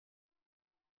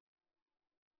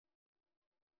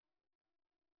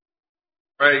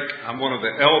Craig. I'm one of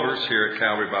the elders here at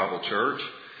Calvary Bible Church.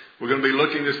 We're going to be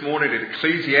looking this morning at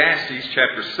Ecclesiastes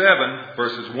chapter 7,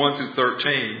 verses 1 through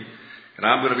 13. And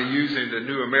I'm going to be using the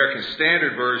New American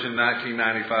Standard Version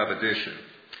 1995 edition.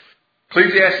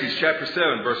 Ecclesiastes chapter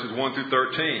 7, verses 1 through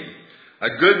 13. A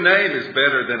good name is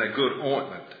better than a good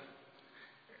ointment,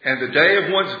 and the day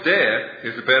of one's death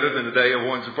is better than the day of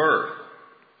one's birth.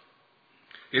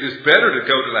 It is better to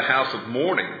go to the house of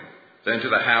mourning than to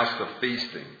the house of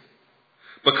feasting,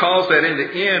 because that in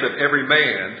the end of every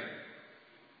man,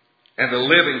 and the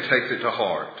living takes it to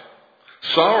heart.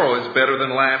 Sorrow is better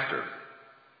than laughter.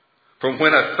 For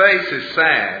when a face is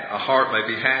sad, a heart may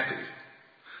be happy.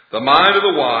 The mind of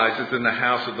the wise is in the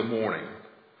house of the mourning,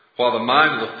 while the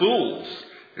mind of the fools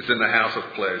is in the house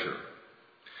of pleasure.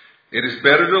 It is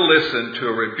better to listen to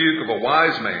a rebuke of a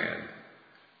wise man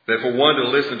than for one to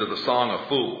listen to the song of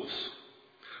fools.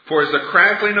 For as the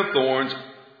crackling of thorns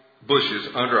bushes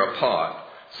under a pot,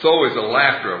 so is the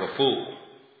laughter of a fool.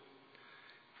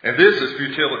 And this is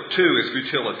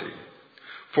futility.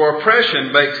 For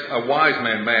oppression makes a wise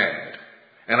man mad,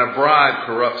 and a bribe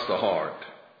corrupts the heart.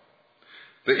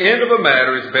 The end of a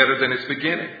matter is better than its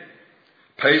beginning.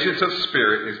 Patience of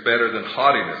spirit is better than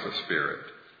haughtiness of spirit.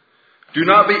 Do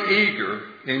not be eager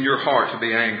in your heart to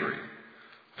be angry,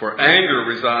 for anger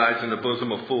resides in the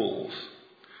bosom of fools.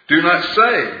 Do not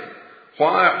say,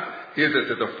 why is it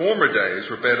that the former days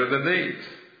were better than these?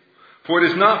 For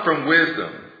it is not from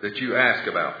wisdom that you ask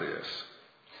about this.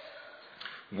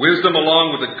 Wisdom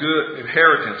along with a good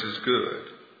inheritance is good,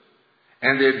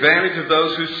 and the advantage of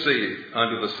those who see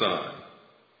under the sun.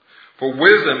 For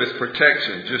wisdom is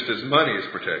protection, just as money is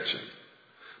protection.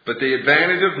 But the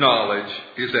advantage of knowledge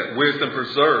is that wisdom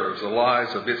preserves the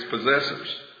lives of its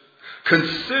possessors.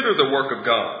 Consider the work of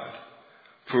God,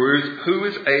 for who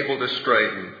is able to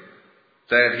straighten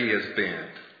that he has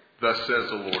bent? Thus says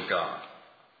the Lord God.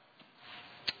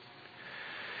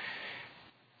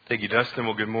 Thank you, Dustin.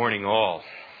 Well, good morning, all.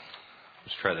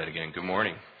 Let's try that again. Good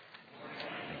morning.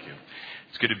 Thank you.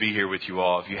 It's good to be here with you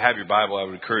all. If you have your Bible, I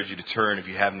would encourage you to turn if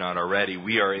you have not already.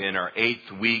 We are in our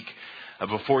 8th week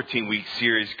of a 14-week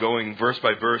series going verse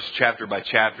by verse, chapter by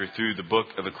chapter through the book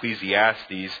of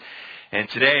Ecclesiastes. And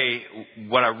today,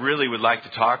 what I really would like to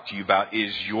talk to you about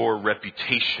is your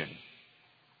reputation.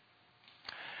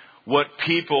 What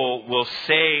people will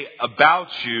say about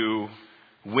you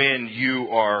when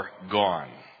you are gone.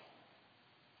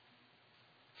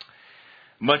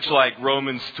 Much like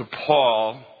Romans to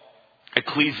Paul,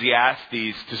 Ecclesiastes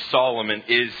to Solomon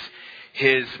is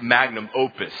his magnum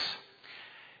opus.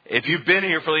 If you've been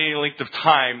here for any length of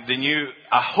time, then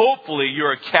hopefully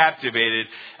you're captivated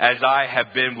as I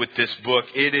have been with this book.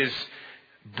 It is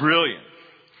brilliant.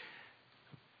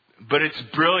 But its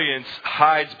brilliance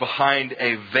hides behind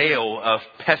a veil of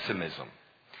pessimism.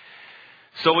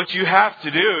 So what you have to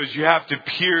do is you have to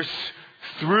pierce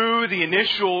through the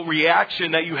initial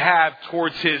reaction that you have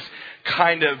towards his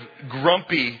kind of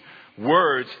grumpy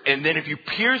words. And then if you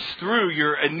pierce through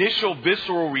your initial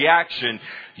visceral reaction,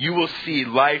 you will see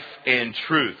life and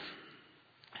truth.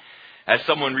 As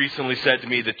someone recently said to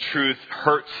me, the truth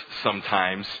hurts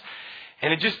sometimes.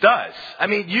 And it just does. I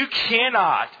mean, you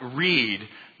cannot read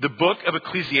the book of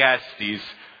Ecclesiastes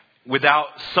without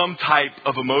some type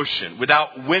of emotion,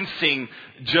 without wincing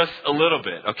just a little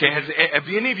bit. Okay, have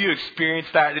any of you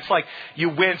experienced that? It's like you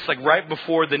wince like right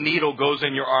before the needle goes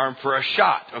in your arm for a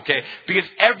shot. Okay, because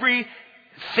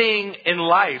everything in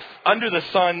life under the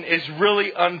sun is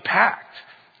really unpacked.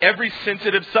 Every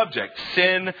sensitive subject: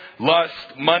 sin,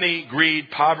 lust, money, greed,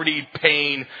 poverty,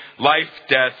 pain, life,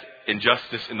 death,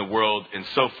 injustice in the world, and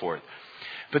so forth.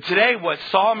 But today, what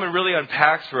Solomon really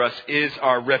unpacks for us is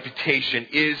our reputation,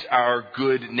 is our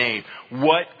good name.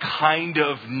 What kind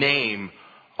of name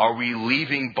are we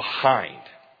leaving behind?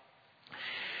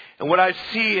 And what I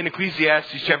see in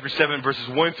Ecclesiastes chapter 7, verses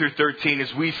 1 through 13,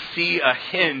 is we see a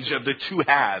hinge of the two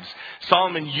halves.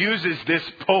 Solomon uses this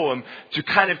poem to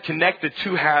kind of connect the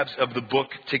two halves of the book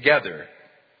together.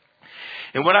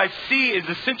 And what I see is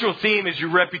the central theme is your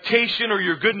reputation or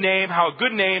your good name, how a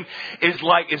good name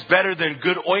is better than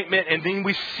good ointment. And then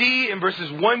we see in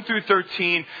verses 1 through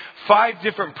 13, 5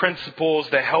 different principles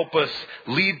that help us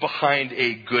leave behind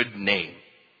a good name.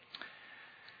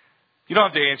 You don't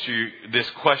have to answer this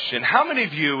question. How many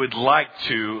of you would like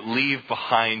to leave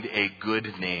behind a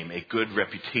good name, a good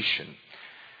reputation?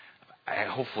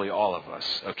 Hopefully all of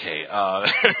us. Okay.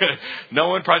 No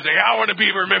one probably saying, I want to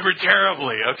be remembered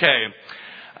terribly. Okay.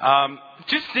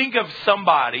 Just think of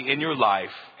somebody in your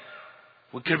life.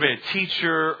 It could have been a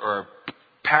teacher or a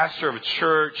pastor of a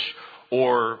church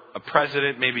or a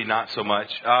president, maybe not so much.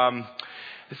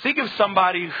 Think of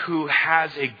somebody who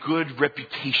has a good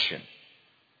reputation.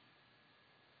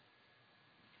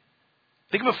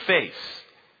 Think of a face.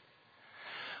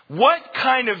 What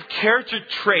kind of character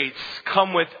traits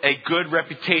come with a good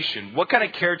reputation? What kind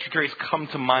of character traits come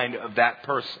to mind of that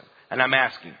person? And I'm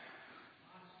asking.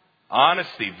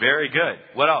 Honesty, very good.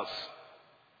 What else?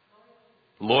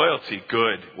 Loyalty,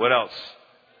 good. What else?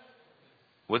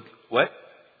 What?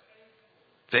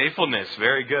 Faithfulness,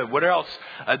 very good. What else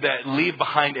that leave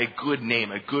behind a good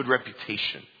name, a good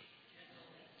reputation?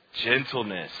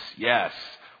 Gentleness, yes.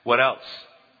 What else?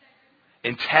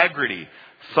 Integrity,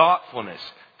 thoughtfulness,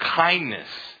 kindness.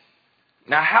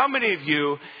 Now, how many of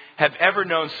you have ever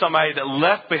known somebody that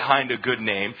left behind a good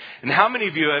name? And how many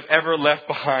of you have ever left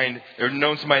behind or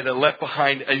known somebody that left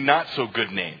behind a not so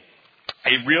good name?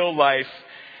 A real life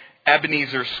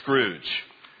Ebenezer Scrooge.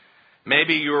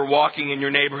 Maybe you were walking in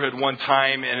your neighborhood one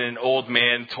time and an old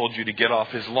man told you to get off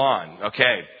his lawn.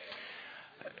 Okay.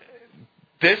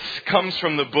 This comes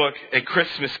from the book A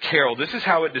Christmas Carol. This is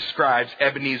how it describes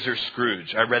Ebenezer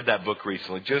Scrooge. I read that book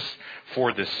recently just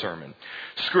for this sermon.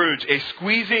 Scrooge, a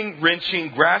squeezing, wrenching,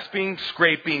 grasping,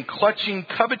 scraping, clutching,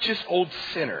 covetous old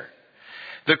sinner.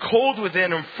 The cold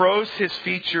within him froze his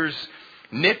features,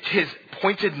 nipped his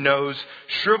pointed nose,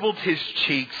 shriveled his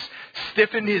cheeks,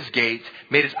 stiffened his gait,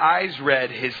 made his eyes red,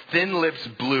 his thin lips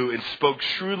blue, and spoke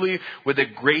shrewdly with a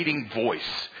grating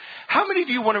voice. How many of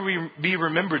you want to be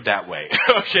remembered that way?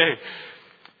 Okay.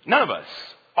 None of us.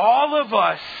 All of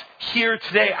us here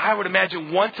today, I would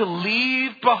imagine, want to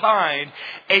leave behind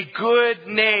a good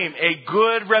name, a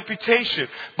good reputation.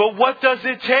 But what does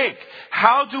it take?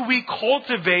 How do we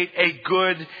cultivate a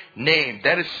good name?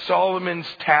 That is Solomon's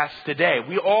task today.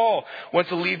 We all want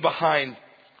to leave behind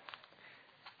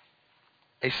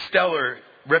a stellar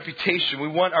reputation. We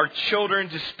want our children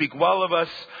to speak well of us,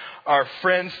 our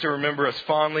friends to remember us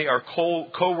fondly, our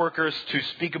co-workers to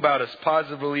speak about us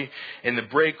positively in the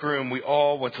break room. We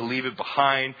all want to leave it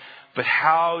behind. But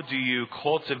how do you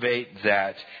cultivate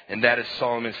that? And that is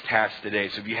Solomon's task today.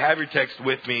 So if you have your text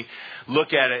with me,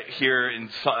 look at it here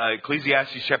in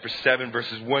Ecclesiastes chapter 7,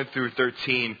 verses 1 through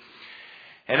 13.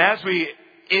 And as we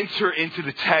enter into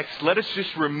the text, let us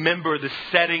just remember the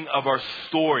setting of our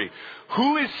story.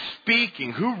 Who is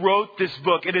speaking? Who wrote this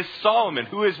book? It is Solomon.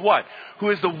 Who is what? Who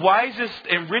is the wisest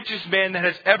and richest man that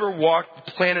has ever walked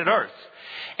planet Earth.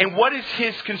 And what is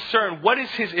his concern? What is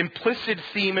his implicit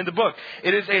theme in the book?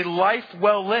 It is a life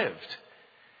well lived.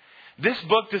 This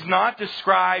book does not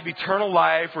describe eternal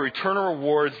life or eternal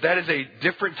rewards. That is a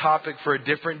different topic for a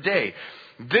different day.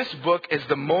 This book is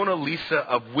the Mona Lisa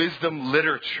of wisdom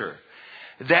literature.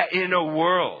 That in a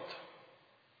world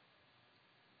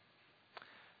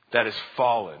that is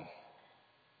fallen,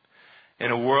 in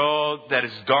a world that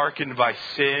is darkened by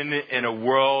sin, in a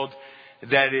world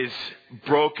that is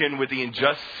broken with the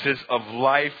injustices of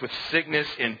life, with sickness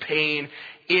and pain,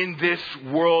 in this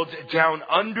world down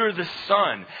under the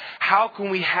sun, how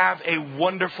can we have a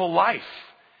wonderful life?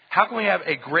 How can we have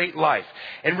a great life?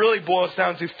 And really boils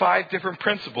down to 5 different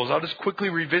principles. I'll just quickly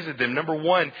revisit them. Number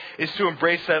 1 is to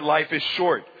embrace that life is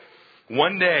short.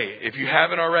 One day, if you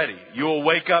haven't already, you will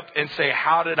wake up and say,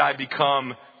 how did I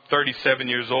become 37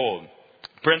 years old?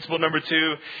 Principle number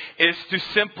 2 is to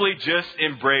simply just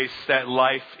embrace that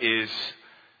life is,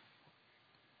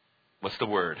 what's the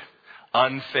word?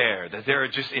 Unfair. That there are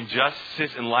just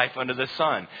injustices in life under the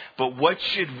sun. But what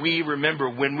should we remember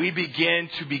when we begin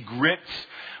to be gripped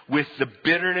with the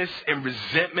bitterness and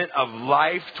resentment of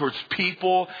life towards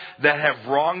people that have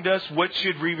wronged us? What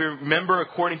should we remember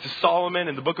according to Solomon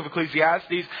in the book of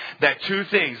Ecclesiastes? That 2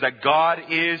 things, that God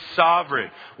is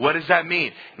sovereign. What does that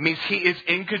mean? It means He is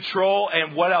in control,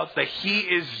 and what else? That He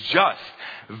is just.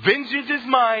 Vengeance is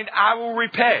mine, I will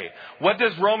repay. What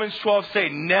does Romans 12 say?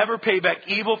 Never pay back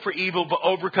evil for evil, but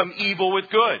overcome evil with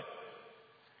good.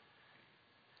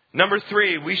 Number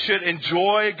 3, we should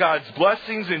enjoy God's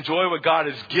blessings, enjoy what God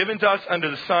has given to us under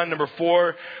the sun. Number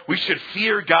 4, we should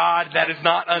fear God. That is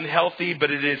not unhealthy, but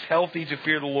it is healthy to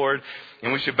fear the Lord.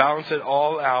 And we should balance it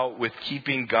all out with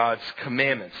keeping God's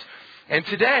commandments. And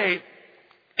today,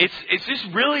 it's just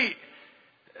really,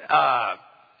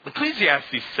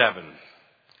 Ecclesiastes 7,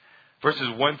 verses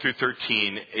 1 through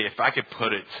 13, if I could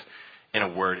put it in a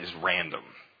word, is random.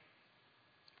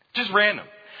 Just random.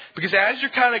 Because as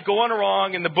you're kind of going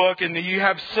along in the book and you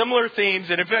have similar themes,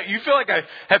 and if you feel like I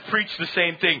have preached the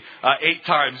same thing 8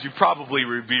 times, you probably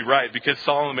would be right, because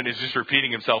Solomon is just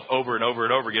repeating himself over and over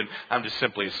and over again. I'm just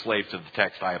simply a slave to the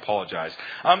text. I apologize.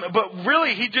 But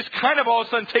really, he just kind of all of a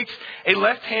sudden takes a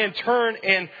left-hand turn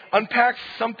and unpacks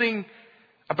something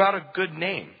about a good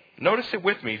name. Notice it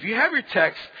with me. If you have your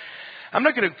text, I'm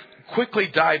not going to quickly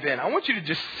dive in. I want you to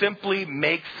just simply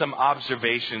make some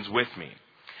observations with me.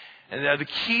 And the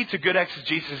key to good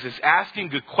exegesis is asking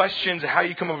good questions. How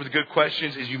you come up with good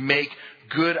questions is you make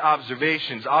good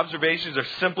observations. Observations are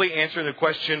simply answering the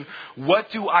question,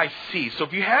 what do I see? So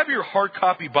if you have your hard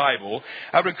copy Bible,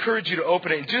 I would encourage you to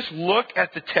open it and just look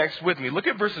at the text with me. Look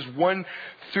at verses 1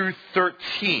 through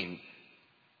 13.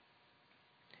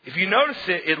 If you notice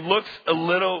it, it looks a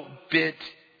little bit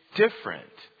different.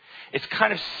 It's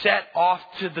kind of set off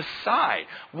to the side.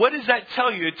 What does that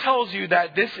tell you? It tells you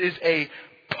that this is a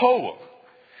poem.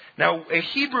 Now, a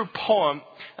Hebrew poem,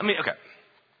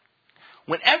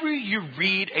 whenever you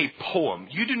read a poem,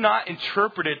 you do not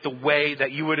interpret it the way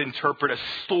that you would interpret a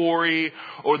story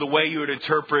or the way you would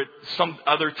interpret some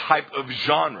other type of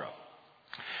genre.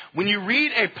 When you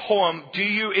read a poem, do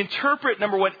you interpret,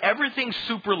 number one, everything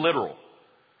super literal?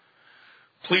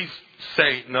 Please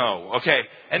say no. Okay.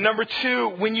 And number two,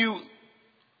 when you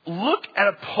look at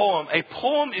a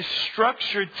poem is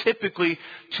structured typically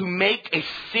to make a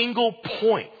single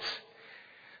point.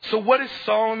 So what is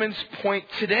Solomon's point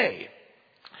today?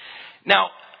 Now,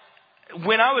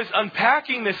 when I was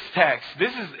unpacking this text,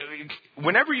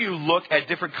 whenever you look at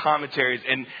different commentaries,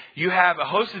 and you have a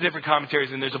host of different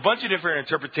commentaries, and there's a bunch of different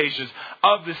interpretations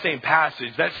of the same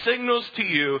passage, that signals to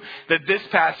you that this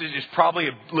passage is probably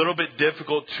a little bit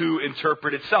difficult to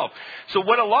interpret itself. So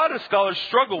what a lot of scholars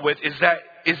struggle with is that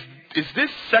is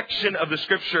this section of the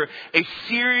scripture a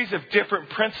series of different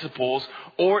principles,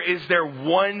 or is there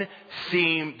one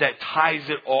theme that ties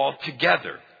it all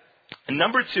together? And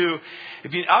number two,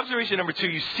 observation number two,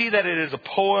 you see that it is a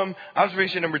poem.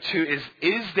 Observation number two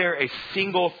is there a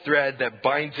single thread that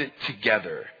binds it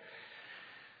together?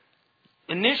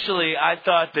 Initially, I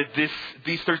thought that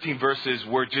these 13 verses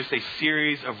were just a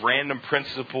series of random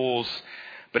principles.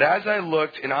 But as I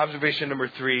looked in observation number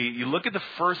 3, you look at the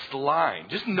first line.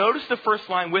 Just notice the first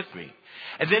line with me.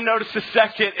 And then notice the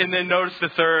second, and then notice the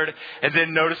third, and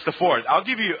then notice the fourth. I'll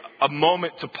give you a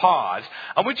moment to pause.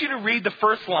 I want you to read the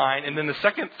first line, and then the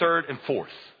second, third, and fourth.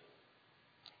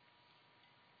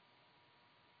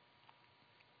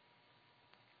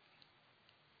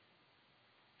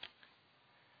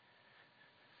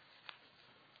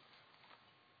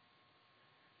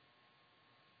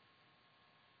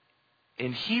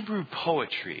 In Hebrew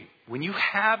poetry, when you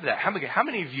have that, how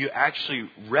many of you actually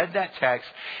read that text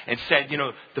and said,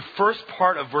 the first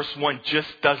part of verse 1 just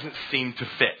doesn't seem to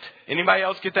fit? Anybody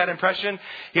else get that impression?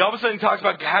 He all of a sudden talks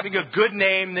about having a good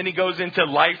name, then he goes into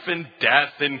life and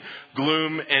death and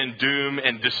gloom and doom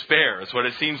and despair. That's what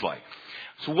it seems like.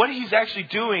 So what he's actually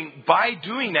doing, by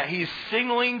doing that, he is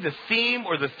signaling the theme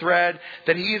or the thread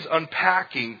that he is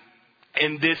unpacking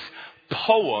in this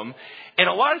poem. And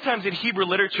a lot of times in Hebrew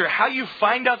literature, how you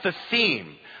find out the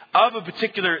theme of a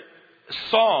particular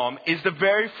psalm is the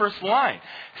very first line.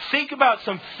 Think about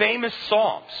some famous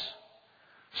psalms.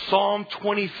 Psalm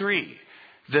 23.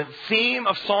 The theme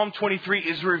of Psalm 23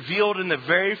 is revealed in the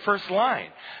very first line.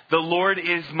 The Lord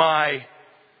is my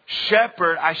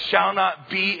shepherd, I shall not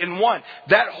be in want.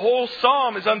 That whole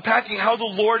psalm is unpacking how the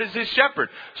Lord is his shepherd.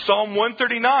 Psalm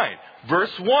 139.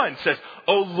 Verse 1 says,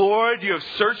 O Lord, you have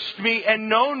searched me and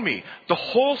known me. The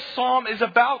whole psalm is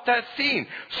about that theme.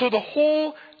 So the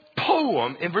whole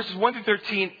poem in verses 1 through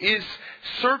 13 is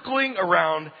circling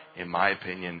around, in my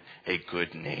opinion, a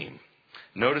good name.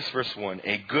 Notice verse 1.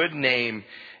 A good name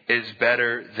is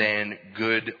better than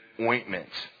good ointment.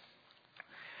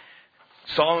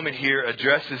 Solomon here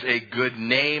addresses a good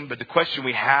name, but the question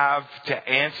we have to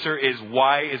answer is,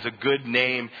 why is a good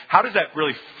name? How does that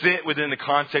really fit within the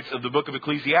context of the book of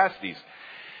Ecclesiastes?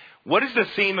 What is the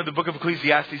theme of the book of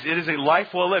Ecclesiastes? It is a life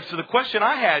well lived. So the question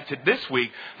I had this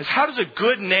week is, how does a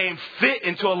good name fit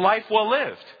into a life well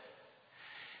lived?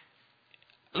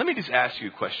 Let me just ask you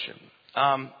a question.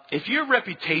 If your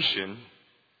reputation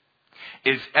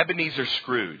is Ebenezer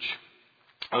Scrooge,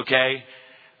 okay,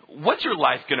 what's your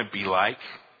life going to be like?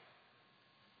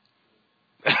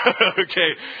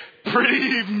 Okay,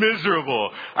 pretty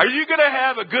miserable. Are you going to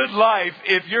have a good life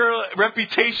if your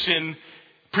reputation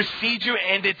precedes you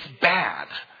and it's bad?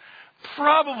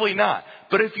 Probably not.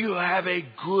 But if you have a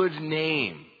good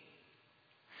name,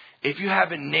 if you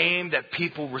have a name that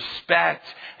people respect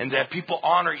and that people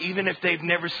honor, even if they've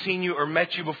never seen you or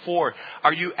met you before,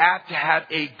 are you apt to have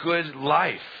a good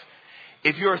life?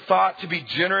 If you are thought to be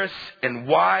generous and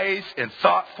wise and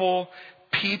thoughtful,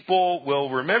 people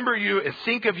will remember you and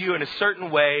think of you in a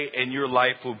certain way, and your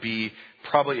life will be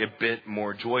probably a bit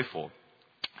more joyful.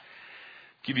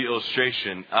 give you an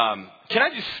illustration. Can I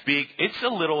just speak? It's a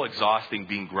little exhausting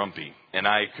being grumpy, and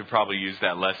I could probably use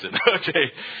that lesson.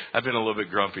 Okay, I've been a little bit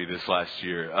grumpy this last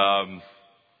year.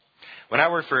 When I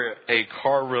worked for a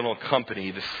car rental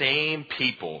company, the same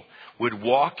people would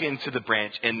walk into the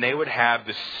branch and they would have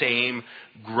the same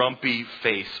grumpy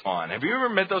face on. Have you ever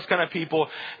met those kind of people?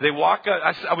 They walk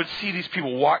up, I would see these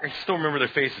people walk, I still remember their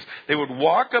faces. They would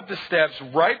walk up the steps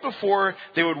right before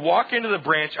they would walk into the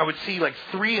branch. I would see like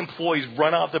 3 employees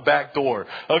run out the back door.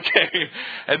 Okay.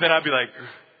 And then I'd be like,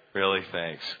 really?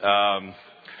 Thanks.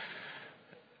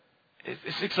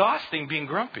 It's exhausting being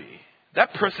grumpy.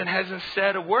 That person hasn't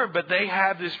said a word, but they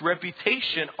have this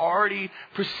reputation already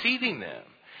preceding them.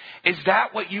 Is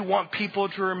that what you want people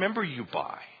to remember you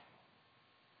by?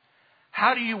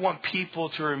 How do you want people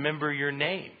to remember your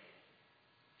name?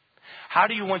 How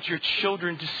do you want your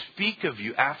children to speak of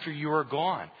you after you are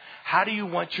gone? How do you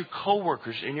want your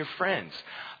coworkers and your friends?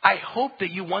 I hope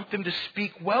that you want them to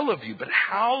speak well of you, but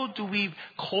how do we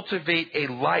cultivate a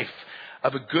life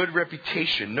of a good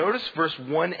reputation? Notice verse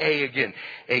 1a again.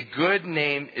 A good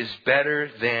name is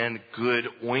better than good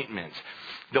ointment.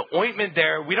 The ointment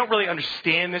there, we don't really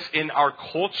understand this in our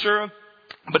culture,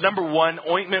 but number one,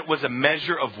 ointment was a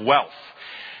measure of wealth.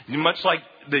 Much like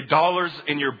the dollars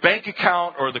in your bank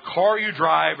account or the car you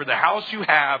drive or the house you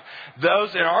have,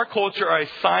 those in our culture are a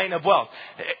sign of wealth.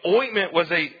 Ointment was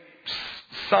a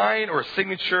sign or a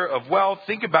signature of wealth.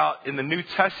 Think about in the New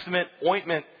Testament,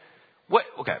 ointment. What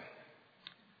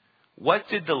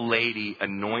did the lady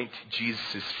anoint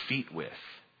Jesus' feet with?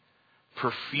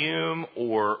 Perfume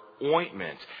or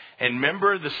ointment. And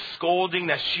remember the scolding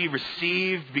that she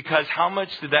received, because how much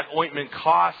did that ointment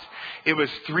cost? It was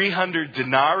 300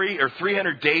 denarii or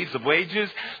 300 days of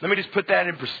wages. Let me just put that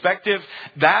in perspective.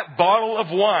 That bottle of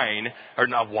wine, or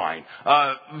not wine,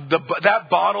 that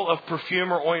bottle of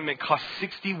perfume or ointment cost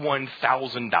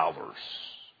 $61,000.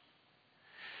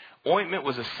 Ointment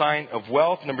was a sign of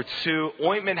wealth. Number 2,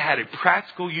 ointment had a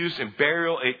practical use in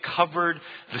burial. It covered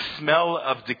the smell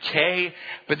of decay.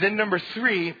 But then number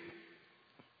 3,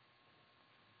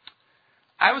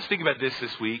 I was thinking about this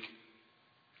week.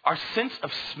 Our sense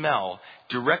of smell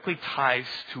directly ties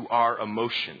to our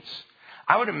emotions.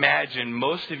 I would imagine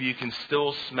most of you can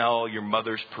still smell your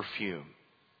mother's perfume.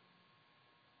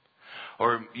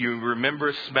 Or you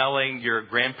remember smelling your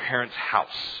grandparents'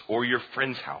 house or your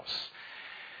friend's house.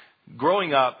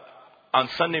 Growing up, on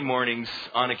Sunday mornings,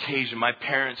 on occasion, my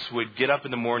parents would get up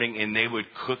in the morning and they would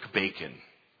cook bacon.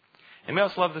 Anybody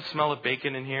else love the smell of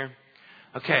bacon in here?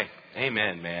 Okay,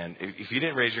 amen, man. If you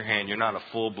didn't raise your hand, you're not a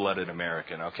full-blooded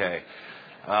American, okay?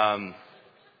 But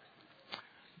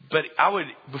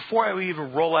before I would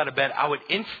even roll out of bed, I would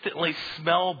instantly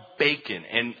smell bacon,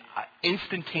 and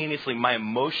instantaneously my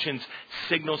emotions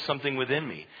signal something within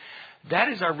me. That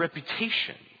is our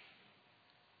reputation.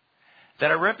 That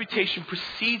our reputation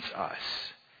precedes us.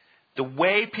 The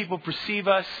way people perceive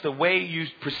us, the way you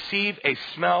perceive a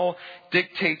smell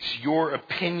dictates your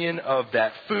opinion of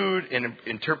that food and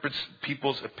interprets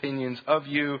people's opinions of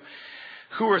you.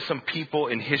 Who are some people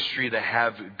in history that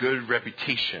have good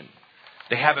reputation?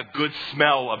 They have a good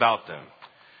smell about them.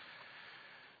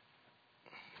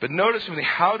 But notice with me,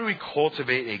 how do we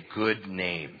cultivate a good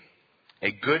name?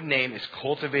 A good name is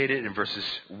cultivated in verses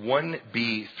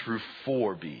 1b through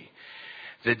 4b.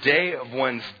 The day of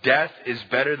one's death is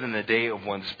better than the day of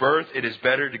one's birth. It is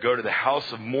better to go to the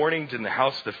house of mourning than the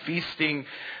house of feasting,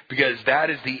 because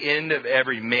that is the end of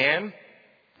every man.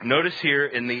 Notice here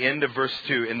in the end of verse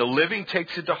 2, and the living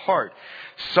takes it to heart.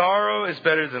 Sorrow is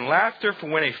better than laughter, for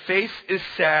when a face is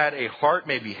sad, a heart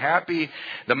may be happy.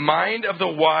 The mind of the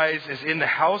wise is in the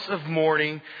house of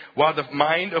mourning, while the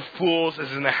mind of fools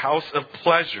is in the house of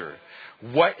pleasure.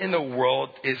 What in the world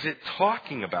is it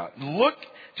talking about?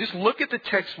 Just look at the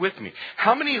text with me.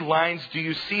 How many lines do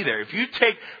you see there? If you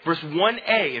take verse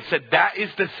 1a and said that is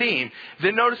the theme,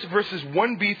 then notice verses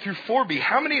 1b through 4b.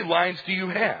 How many lines do you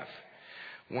have?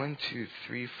 1, 2,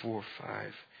 3, 4,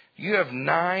 5. You have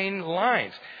 9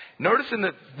 lines. Notice in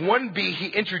the 1b, he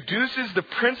introduces the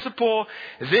principle.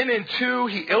 Then in 2,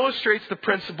 he illustrates the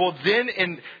principle. Then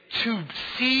in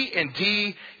 2c and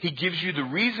d, he gives you the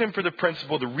reason for the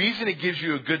principle, the reason it gives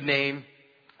you a good name.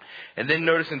 And then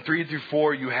notice in 3 through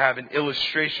 4, you have an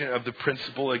illustration of the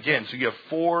principle again. So you have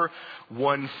 4,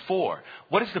 1, 4.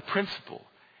 What is the principle?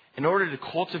 In order to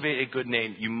cultivate a good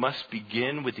name, you must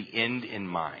begin with the end in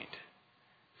mind.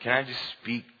 Can I just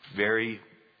speak very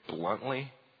bluntly?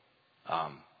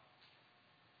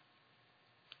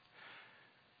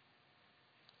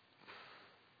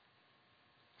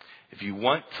 If you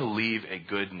want to leave a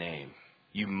good name,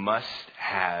 you must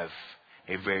have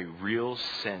a very real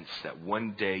sense that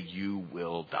one day you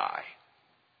will die.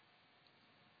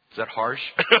 Is that harsh?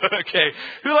 Okay.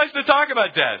 Who likes to talk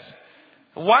about death?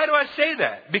 Why do I say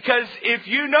that? Because if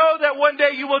you know that one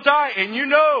day you will die, and you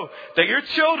know that your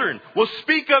children will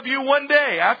speak of you one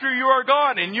day after you are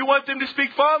gone, and you want them to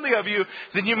speak fondly of you,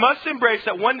 then you must embrace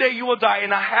that one day you will die,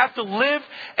 and I have to live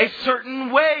a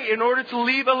certain way in order to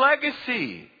leave a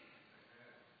legacy.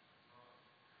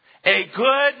 A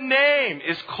good name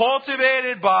is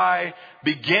cultivated by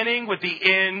beginning with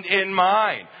the end in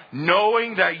mind,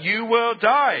 knowing that you will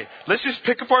die. Let's just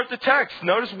pick apart the text.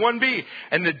 Notice 1b.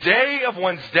 And the day of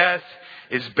one's death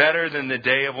is better than the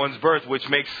day of one's birth, which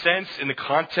makes sense in the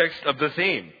context of the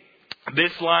theme.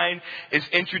 This line is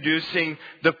introducing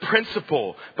the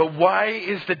principle. But why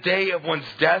is the day of one's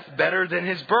death better than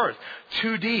his birth?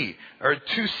 2D, or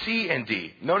 2C and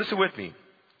D. Notice it with me.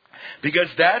 Because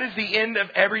that is the end of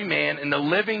every man, and the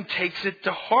living takes it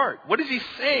to heart. What is he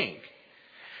saying?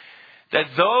 That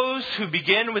those who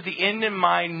begin with the end in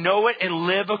mind know it and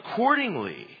live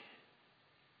accordingly.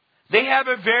 They have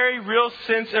a very real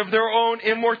sense of their own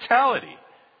immortality.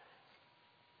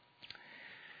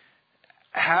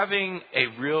 Having a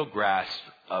real grasp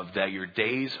of that your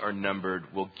days are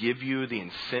numbered will give you the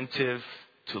incentive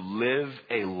to live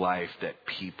a life that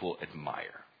people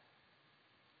admire.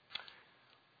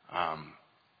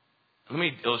 Let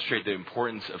me illustrate the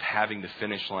importance of having the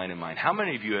finish line in mind. How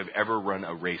many of you have ever run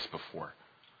a race before?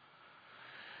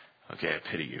 Okay, I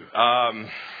pity you.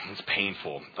 It's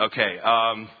painful. Okay,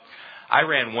 I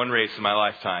ran one race in my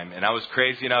lifetime, and I was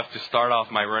crazy enough to start off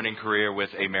my running career with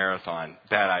a marathon.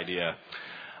 Bad idea.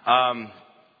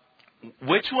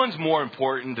 Which one's more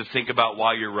important to think about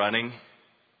while you're running?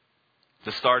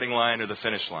 The starting line or the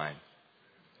finish line?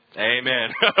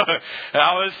 Amen.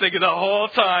 I was thinking the whole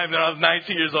time that I was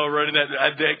 19 years old running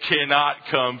that cannot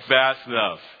come fast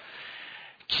enough.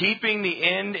 Keeping the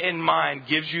end in mind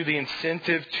gives you the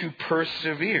incentive to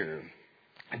persevere.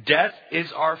 Death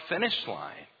is our finish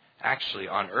line. Actually,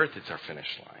 on earth, it's our finish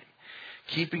line.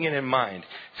 Keeping it in mind.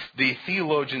 The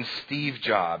theologian Steve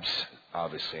Jobs,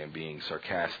 obviously I'm being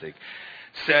sarcastic,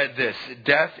 said this: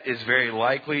 death is very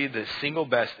likely the single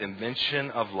best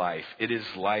invention of life. It is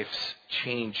life's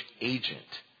change agent.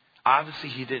 Obviously,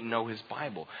 he didn't know his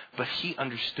Bible, but he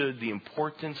understood the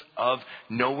importance of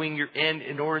knowing your end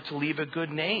in order to leave a good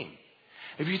name.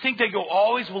 If you think that you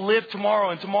always will live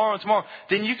tomorrow and tomorrow and tomorrow,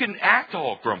 then you can act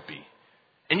all grumpy.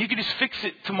 And you can just fix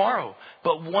it tomorrow.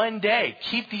 But one day,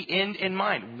 keep the end in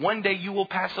mind. One day you will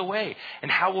pass away. And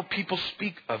how will people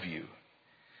speak of you?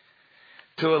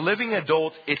 To a living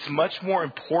adult, it's much more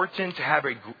important to have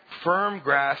a firm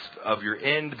grasp of your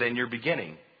end than your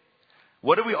beginning.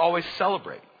 What do we always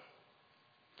celebrate?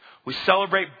 We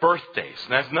celebrate birthdays.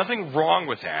 And there's nothing wrong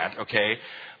with that, okay?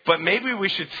 But maybe we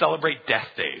should celebrate death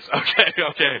days,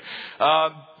 okay?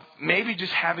 Maybe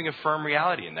just having a firm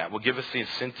reality in that will give us the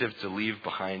incentive to leave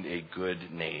behind a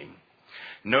good name.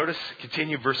 Notice,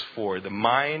 continue verse 4. The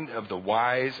mind of the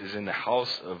wise is in the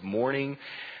house of mourning,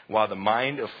 while the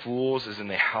mind of fools is in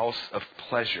the house of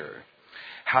pleasure.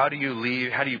 How do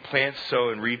you plant, sow,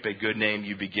 and reap a good name?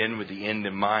 You begin with the end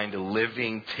in mind. The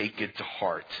living take it to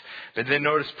heart. But then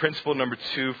notice principle number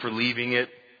 2 for leaving it.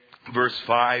 Verse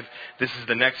 5. This is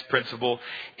the next principle.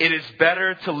 It is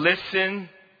better to listen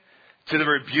to the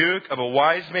rebuke of a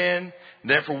wise man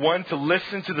than for one to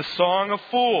listen to the song of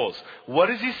fools. What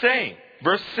is he saying?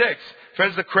 Verse 6. For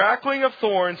as the crackling of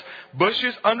thorns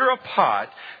bushes under a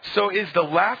pot, so is the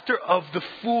laughter of the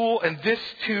fool, and this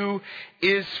too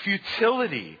is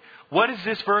futility. What is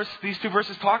these two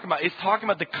verses talking about? It's talking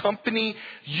about the company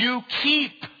you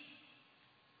keep.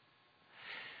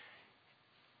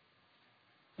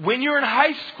 When you're in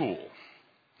high school,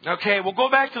 okay, we'll go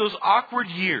back to those awkward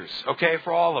years, okay,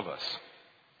 for all of us.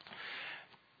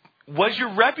 Was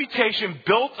your reputation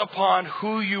built upon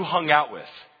who you hung out with?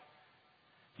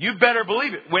 You better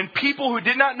believe it. When people who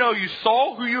did not know you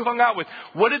saw who you hung out with,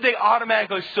 what did they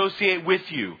automatically associate with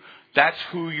you? That's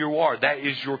who you are. That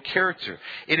is your character.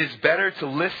 It is better to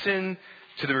listen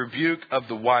to the rebuke of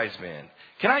the wise man.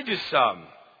 Can I just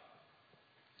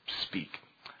speak?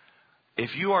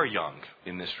 If you are young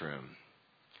in this room,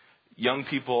 young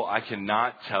people, I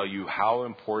cannot tell you how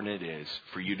important it is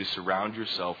for you to surround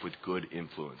yourself with good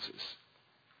influences.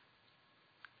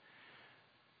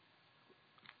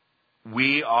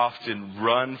 We often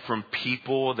run from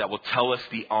people that will tell us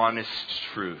the honest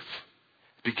truth.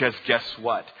 Because guess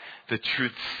what? The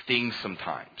truth stings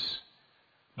sometimes.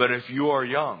 But if you are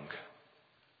young,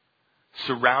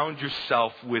 surround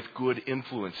yourself with good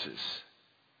influences.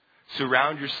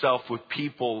 Surround yourself with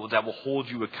people that will hold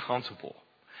you accountable.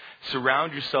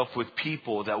 Surround yourself with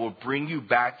people that will bring you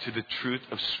back to the truth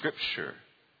of Scripture.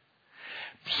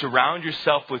 Surround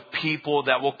yourself with people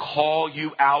that will call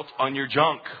you out on your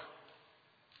junk.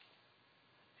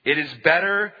 It is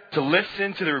better to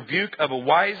listen to the rebuke of a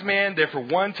wise man than for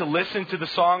one to listen to the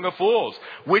song of fools.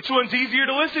 Which one's easier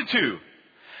to listen to?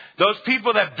 Those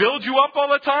people that build you up all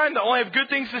the time, that only have good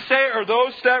things to say, or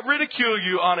those that ridicule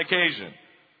you on occasion?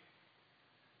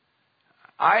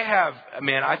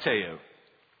 I tell you,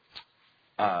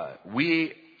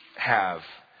 we have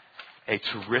a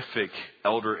terrific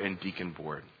elder and deacon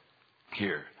board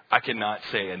here. I cannot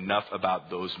say enough about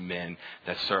those men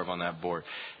that serve on that board.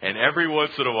 And every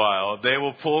once in a while, they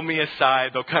will pull me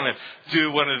aside. They'll kind of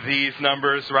do one of these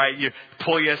numbers, right? You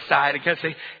pull you aside and kind of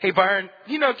say, hey, Byron,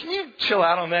 can you chill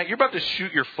out on that? You're about to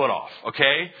shoot your foot off,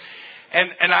 okay? And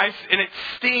it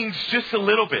stings just a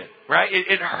little bit, right?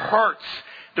 It hurts.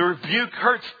 The rebuke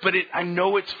hurts, but I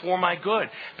know it's for my good.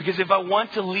 Because if I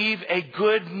want to leave a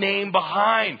good name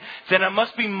behind, then I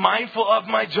must be mindful of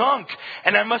my junk.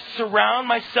 And I must surround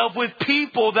myself with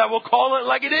people that will call it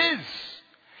like it is.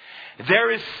 There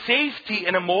is safety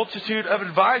in a multitude of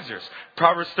advisors.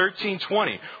 Proverbs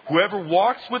 13:20. Whoever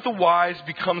walks with the wise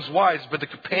becomes wise, but the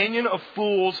companion of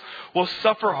fools will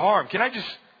suffer harm. Can I just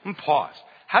pause?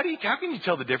 How can you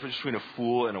tell the difference between a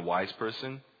fool and a wise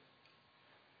person?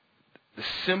 The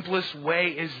simplest way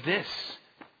is this.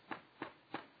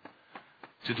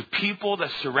 To the people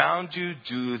that surround you,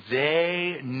 do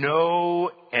they know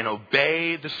and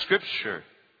obey the Scripture?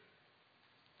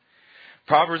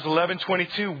 Proverbs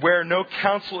 11:22, where no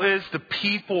counsel is, the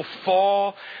people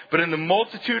fall, but in the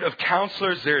multitude of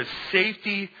counselors there is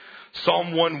safety.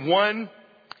 Psalm 1:1,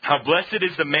 how blessed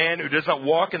is the man who does not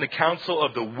walk in the counsel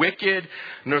of the wicked,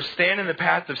 nor stand in the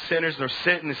path of sinners, nor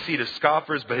sit in the seat of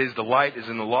scoffers, but his delight is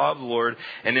in the law of the Lord,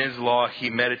 and in his law he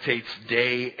meditates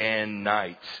day and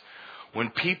night.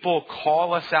 When people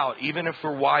call us out, even if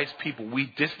we're wise people, we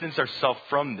distance ourselves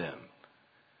from them.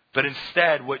 But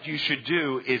instead, what you should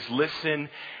do is listen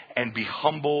and be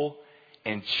humble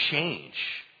and change.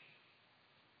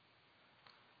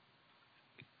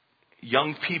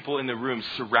 Young people in the room,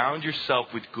 surround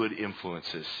yourself with good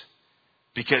influences.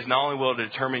 Because not only will it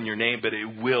determine your name, but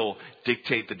it will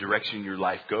dictate the direction your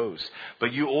life goes.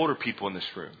 But you older people in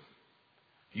this room,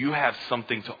 you have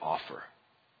something to offer.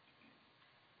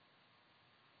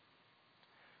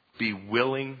 Be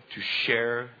willing to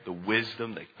share the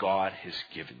wisdom that God has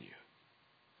given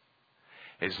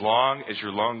you. As long as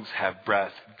your lungs have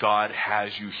breath, God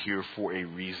has you here for a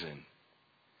reason.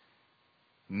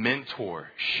 Mentor,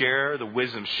 share the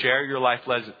wisdom, share your life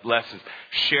lessons,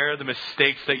 share the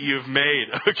mistakes that you've made,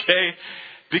 okay?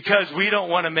 Because we don't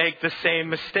want to make the same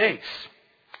mistakes.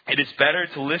 It is better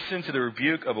to listen to the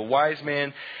rebuke of a wise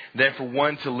man than for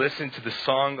one to listen to the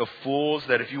song of fools.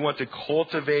 That if you want to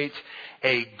cultivate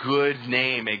a good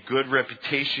name, a good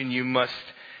reputation, you must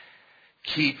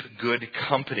keep good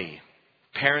company.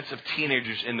 Parents of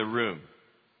teenagers in the room.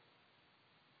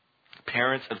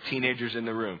 Parents of teenagers in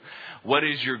the room. What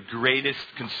is your greatest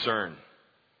concern?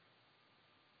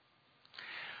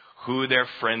 Who their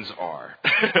friends are.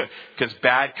 Because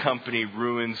bad company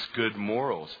ruins good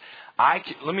morals.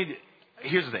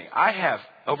 Here's the thing.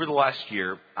 Over the last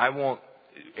year, I won't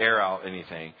air out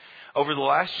anything. Over the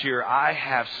last year, I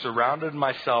have surrounded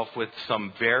myself with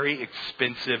some very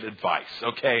expensive advice,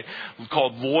 okay?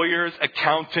 Called lawyers,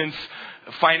 accountants,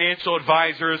 financial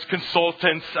advisors,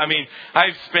 consultants.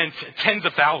 I've spent tens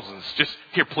of thousands.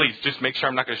 Please make sure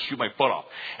I'm not going to shoot my foot off.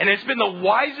 And it's been the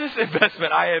wisest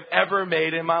investment I have ever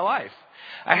made in my life.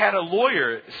 I had a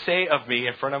lawyer say of me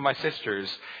in front of my sisters,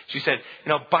 she said,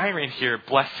 Byron here,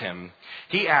 bless him,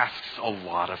 he asks a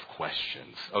lot of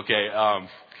questions, okay?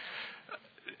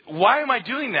 Why am I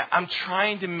doing that? I'm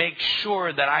trying to make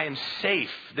sure that I am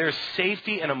safe. There's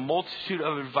safety in a multitude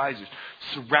of advisors.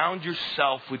 Surround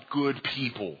yourself with good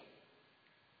people.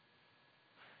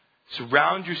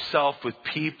 Surround yourself with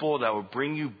people that will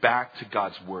bring you back to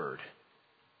God's Word.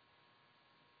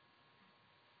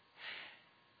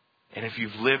 And if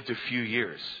you've lived a few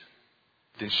years,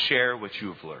 then share what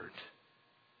you have learned.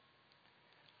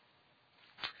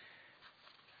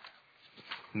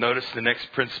 Notice the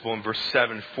next principle in verse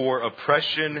 7. For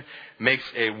oppression makes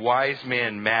a wise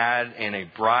man mad, and a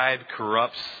bribe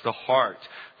corrupts the heart.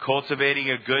 Cultivating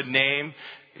a good name,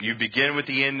 you begin with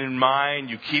the end in mind.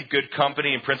 You keep good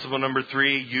company. And principle number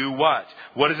 3, you what?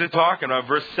 What is it talking about?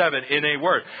 Verse 7, in a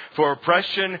word. For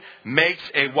oppression makes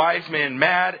a wise man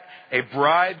mad, a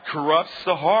bribe corrupts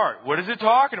the heart. What is it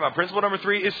talking about? Principle number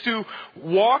 3 is to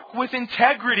walk with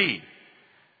integrity.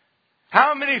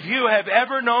 How many of you have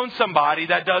ever known somebody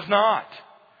that does not?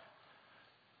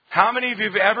 How many of you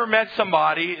have ever met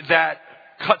somebody that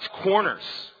cuts corners,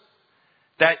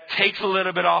 that takes a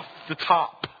little bit off the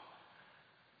top?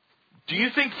 Do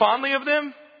you think fondly of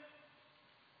them?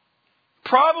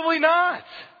 Probably not.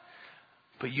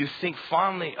 But you think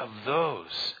fondly of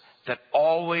those that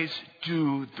always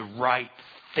do the right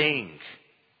thing.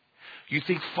 You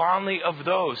think fondly of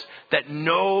those that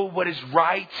know what is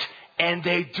right and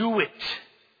they do it.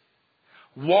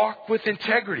 Walk with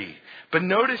integrity. But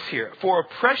notice here, for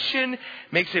oppression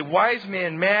makes a wise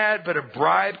man mad, but a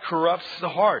bribe corrupts the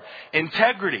heart.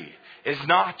 Integrity is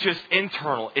not just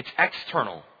internal, it's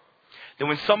external. And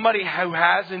when somebody who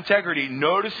has integrity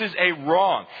notices a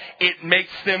wrong, it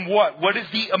makes them what? What is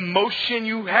the emotion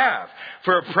you have?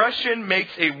 For oppression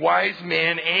makes a wise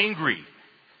man angry.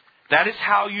 That is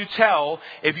how you tell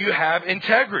if you have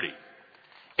integrity.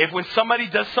 If when somebody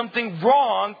does something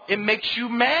wrong, it makes you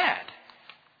mad.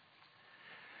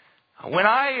 When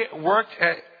I worked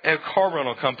at a car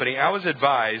rental company, I was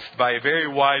advised by a very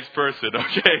wise person,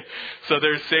 okay? So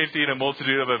there's safety in a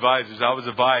multitude of advisors. I was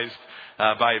advised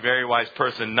by a very wise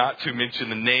person not to mention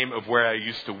the name of where I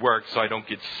used to work so I don't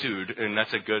get sued, and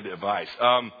that's a good advice.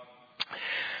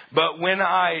 But when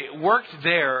I worked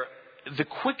there, the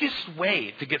quickest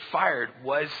way to get fired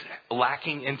was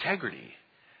lacking integrity.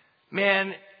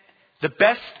 Man, the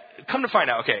best, come to find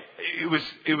out, okay,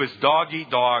 it was dog eat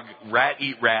dog, rat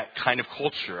eat rat kind of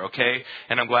culture, okay?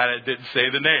 And I'm glad I didn't say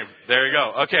the name. There you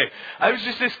go. Okay. It was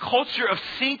just this culture of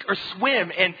sink or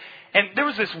swim, and there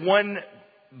was this one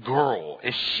girl,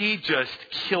 and she just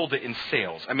killed it in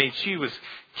sales. I mean, she was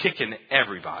kicking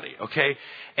everybody, okay?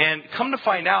 And come to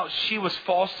find out, she was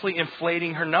falsely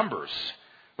inflating her numbers.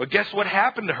 Well, guess what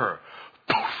happened to her?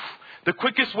 Poof! The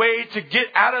quickest way to get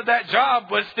out of that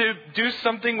job was to do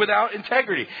something without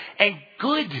integrity. And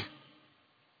good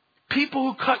people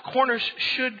who cut corners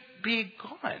should be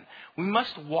gone. We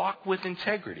must walk with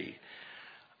integrity.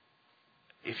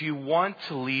 If you want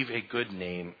to leave a good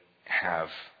name, have.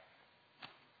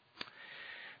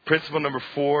 Principle number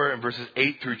 4 in verses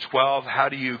 8 through 12. How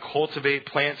do you cultivate,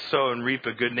 plant, sow, and reap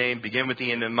a good name? Begin with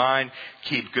the end in mind.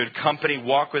 Keep good company.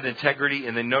 Walk with integrity.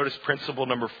 And then notice principle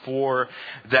number 4,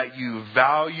 that you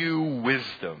value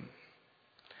wisdom.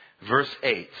 Verse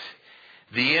 8.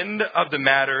 The end of the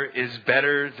matter is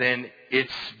better than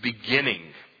its beginning.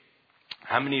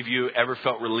 How many of you ever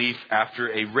felt relief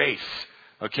after a race?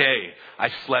 Okay,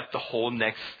 I slept the whole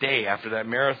next day after that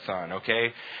marathon,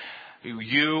 okay?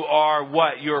 You are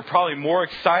what? You're probably more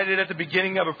excited at the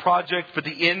beginning of a project, but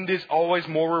the end is always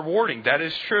more rewarding. That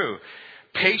is true.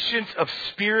 Patience of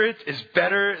spirit is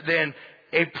better than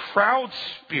a proud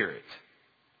spirit.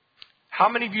 How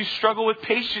many of you struggle with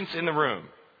patience in the room?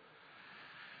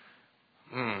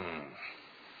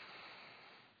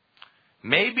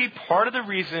 Maybe part of the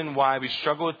reason why we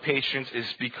struggle with patience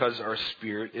is because our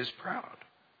spirit is proud.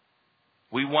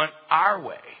 We want our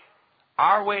way.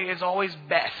 Our way is always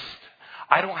best.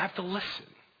 I don't have to listen.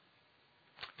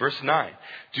 Verse 9.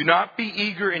 Do not be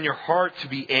eager in your heart to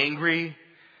be angry.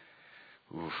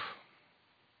 Oof.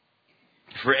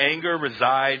 For anger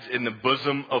resides in the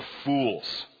bosom of fools.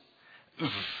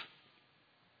 Oof.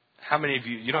 How many of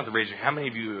you, you don't have to raise your hand, how many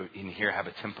of you in here have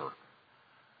a temper?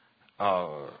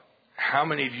 How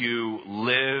many of you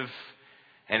live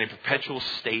in a perpetual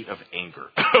state of anger?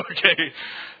 Okay.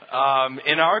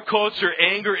 In our culture,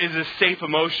 anger is a safe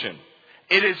emotion.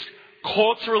 It is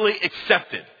culturally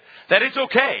accepted that it's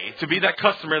okay to be that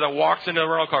customer that walks into the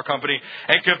rental car company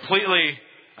and completely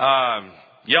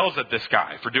yells at this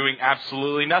guy for doing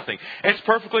absolutely nothing. It's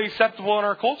perfectly acceptable in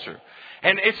our culture.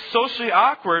 And it's socially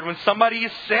awkward when somebody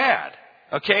is sad.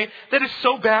 Okay? That is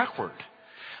so backward.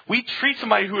 We treat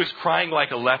somebody who is crying like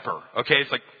a leper. Okay?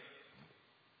 It's like,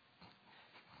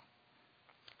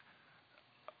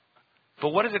 but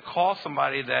what does it call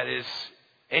somebody that is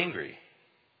angry?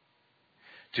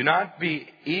 Do not be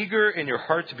eager in your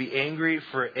heart to be angry,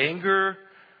 for anger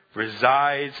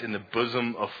resides in the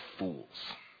bosom of fools.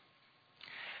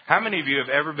 How many of you have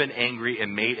ever been angry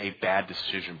and made a bad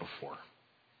decision before?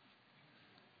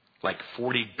 Like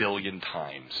 40 billion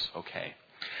times, okay.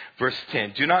 Verse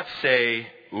 10, do not say,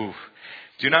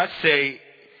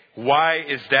 why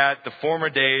is that the former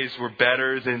days were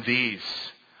better than these?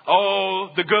 Oh,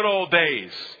 the good old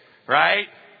days, right?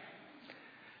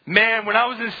 Man, when I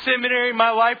was in seminary, my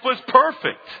life was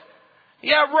perfect.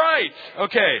 Yeah, right.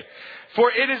 Okay.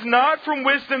 For it is not from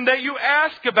wisdom that you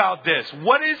ask about this.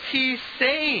 What is he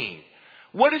saying?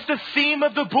 What is the theme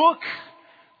of the book?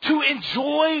 To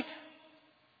enjoy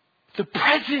the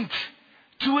present.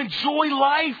 To enjoy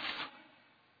life.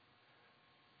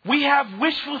 We have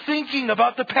wishful thinking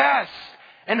about the past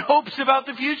and hopes about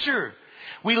the future.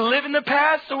 We live in the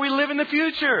past or we live in the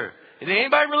future. Did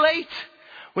anybody relate?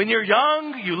 When you're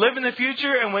young, you live in the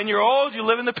future, and when you're old, you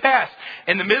live in the past.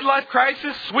 And the midlife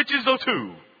crisis switches the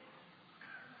two.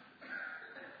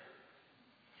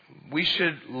 We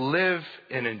should live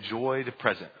and enjoy the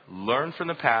present. Learn from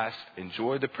the past,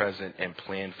 enjoy the present, and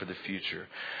plan for the future.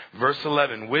 Verse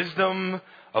 11, wisdom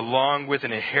along with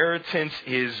an inheritance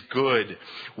is good.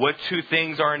 What two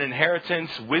things are an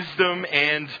inheritance? Wisdom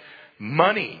and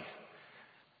money.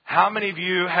 How many of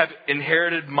you have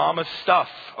inherited mama's stuff,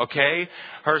 okay?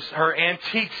 Her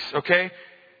antiques, okay?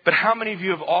 But how many of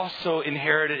you have also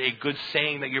inherited a good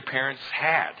saying that your parents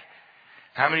had?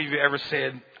 How many of you ever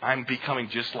said, I'm becoming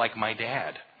just like my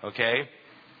dad, okay?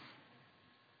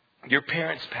 Your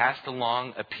parents passed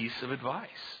along a piece of advice.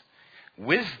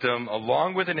 Wisdom,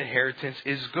 along with an inheritance,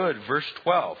 is good. Verse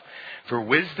 12, for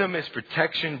wisdom is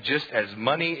protection just as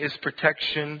money is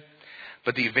protection.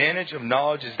 But the advantage of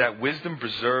knowledge is that wisdom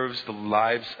preserves the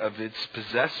lives of its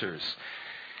possessors.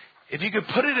 If you could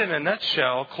put it in a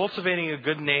nutshell, cultivating a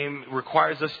good name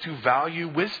requires us to value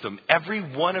wisdom. Every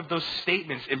one of those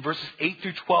statements in verses 8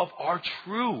 through 12 are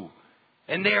true.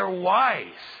 And they are wise.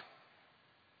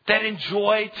 That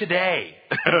enjoy today.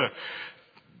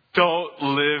 Don't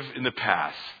live in the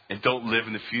past and don't live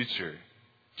in the future.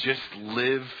 Just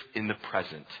live in the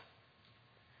present.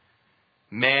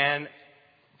 Man,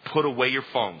 put away your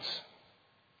phones.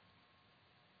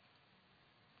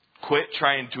 Quit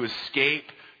trying to escape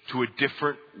to a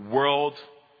different world,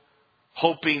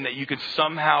 hoping that you could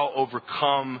somehow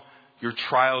overcome your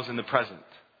trials in the present.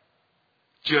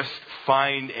 Just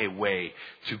find a way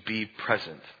to be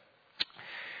present.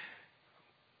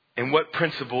 And what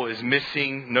principle is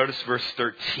missing? Notice verse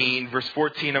 13. Verse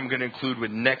 14 I'm going to include with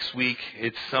next week.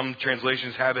 Some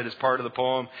translations have it as part of the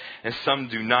poem and some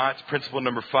do not. Principle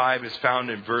number 5 is found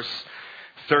in verse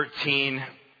 13.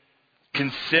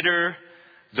 Consider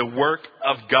the work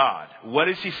of God. What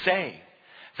is he saying?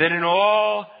 That in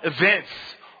all events,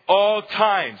 all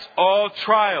times, all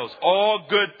trials, all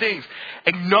good things,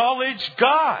 acknowledge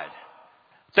God.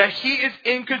 That he is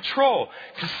in control.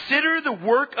 Consider the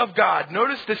work of God.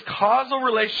 Notice this causal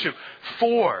relationship.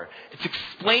 It's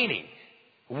explaining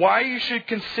why you should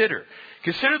consider.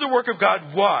 Consider the work of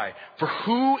God. Why? For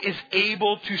who is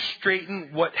able to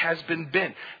straighten what has been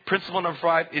bent? Principle number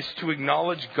 5 is to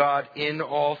acknowledge God in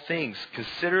all things.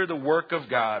 Consider the work of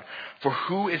God. For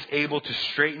who is able to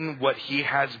straighten what he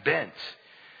has bent?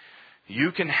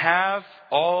 You can have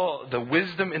all the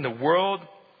wisdom in the world.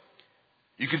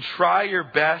 You can try your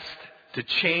best to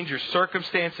change your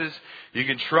circumstances. You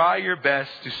can try your best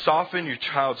to soften your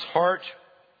child's heart.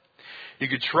 You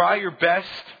can try your best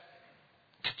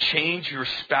to change your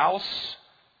spouse.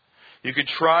 You could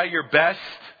try your best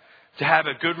to have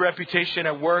a good reputation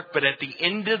at work, but at the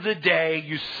end of the day,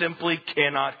 you simply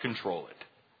cannot control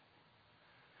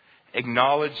it.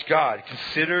 Acknowledge God.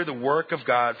 Consider the work of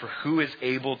God, for who is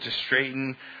able to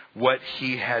straighten what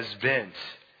he has bent.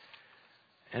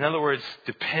 In other words,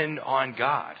 depend on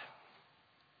God.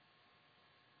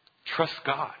 Trust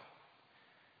God.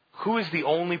 Who is the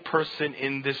only person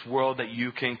in this world that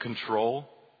you can control?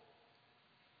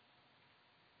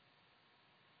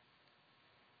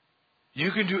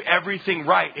 You can do everything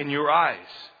right in your eyes.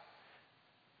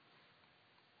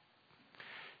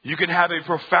 You can have a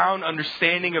profound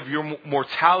understanding of your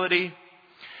mortality.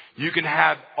 You can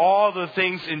have all the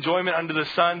things, enjoyment under the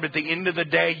sun, but at the end of the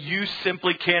day, you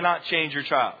simply cannot change your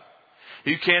child.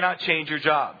 You cannot change your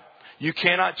job. You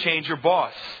cannot change your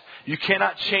boss. You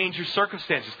cannot change your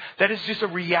circumstances. That is just a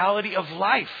reality of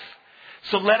life.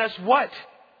 So let us what?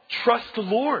 Trust the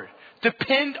Lord.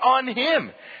 Depend on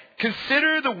him.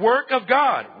 Consider the work of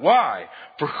God. Why?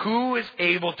 For who is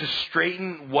able to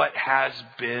straighten what has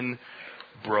been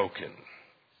broken?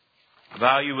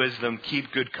 Value wisdom,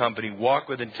 keep good company, walk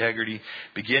with integrity,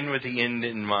 begin with the end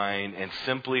in mind, and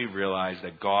simply realize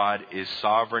that God is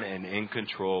sovereign and in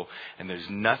control, and there's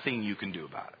nothing you can do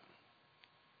about it.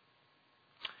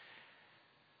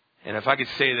 And if I could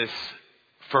say this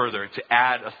further, to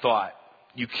add a thought,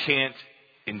 you can't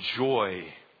enjoy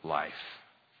life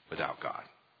without God.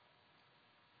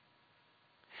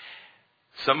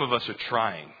 Some of us are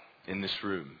trying in this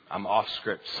room. I'm off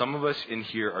script. Some of us in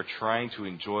here are trying to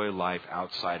enjoy life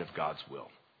outside of God's will.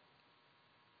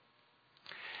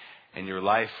 And your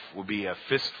life will be a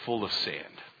fistful of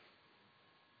sand.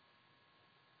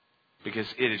 Because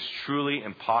it is truly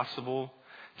impossible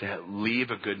to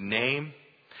leave a good name.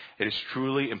 It is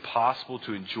truly impossible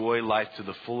to enjoy life to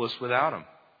the fullest without him.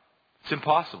 It's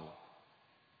impossible.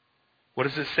 What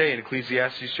does it say in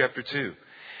Ecclesiastes chapter 2?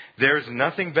 There is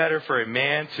nothing better for a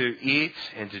man to eat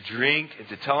and to drink and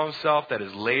to tell himself that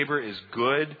his labor is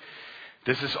good.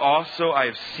 This is also, I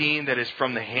have seen, that is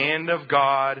from the hand of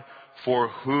God, for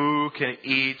who can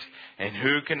eat and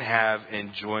who can have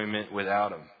enjoyment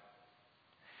without him?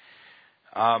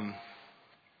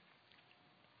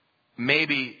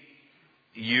 Maybe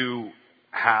you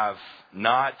have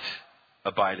not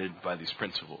abided by these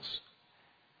principles.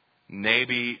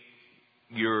 Maybe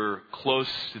you're close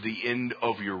to the end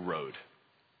of your road.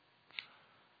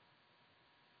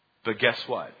 But guess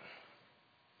what?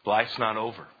 Life's not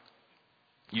over.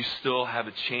 You still have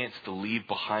a chance to leave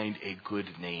behind a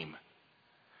good name.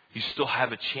 You still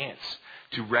have a chance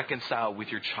to reconcile with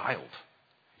your child.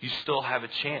 You still have a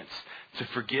chance to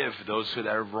forgive those that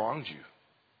have wronged you.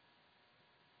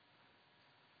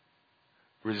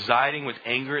 Residing with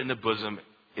anger in the bosom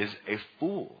is a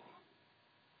fool.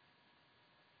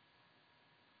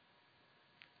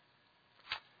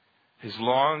 As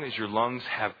long as your lungs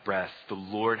have breath, the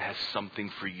Lord has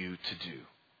something for you to do.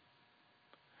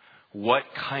 What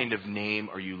kind of name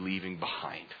are you leaving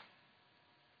behind?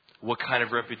 What kind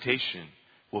of reputation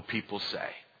will people say?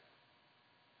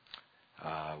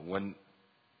 One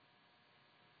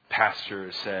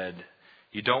pastor said,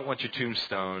 you don't want your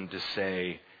tombstone to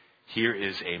say, here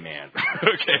is a man.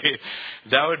 Okay,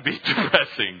 that would be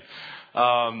depressing.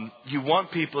 You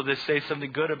want people to say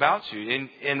something good about you.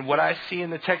 And what I see in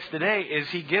the text today is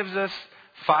he gives us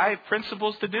 5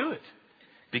 principles to do it.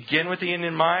 Begin with the end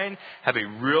in mind. Have a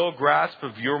real grasp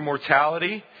of your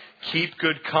mortality. Keep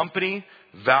good company.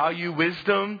 Value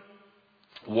wisdom.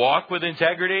 Walk with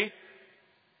integrity.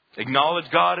 Acknowledge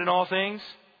God in all things.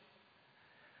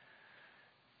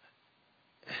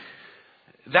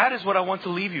 That is what I want to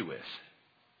leave you with.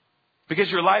 Because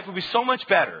your life would be so much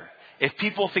better if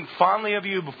people think fondly of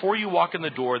you before you walk in the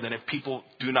door than if people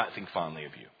do not think fondly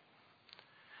of you.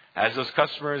 As those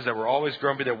customers that were always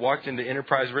grumpy that walked into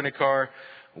Enterprise Rent-A-Car,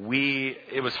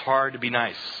 it was hard to be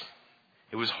nice.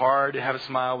 It was hard to have a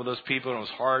smile with those people, and it was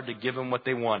hard to give them what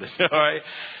they wanted, all right?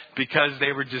 Because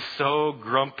they were just so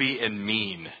grumpy and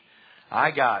mean.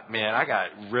 I got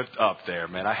ripped up there,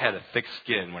 man. I had a thick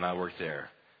skin when I worked there.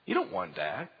 You don't want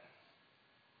that.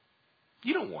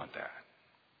 You don't want that.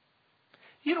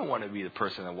 You don't want to be the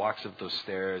person that walks up those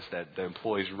stairs that the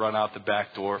employees run out the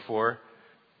back door for.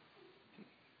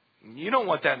 You don't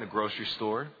want that in the grocery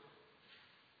store.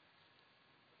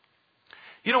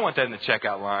 You don't want that in the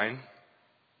checkout line.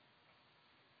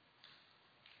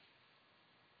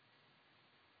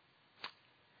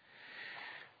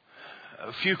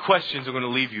 A few questions I'm going to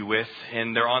leave you with,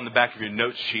 and they're on the back of your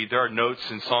note sheet. There are notes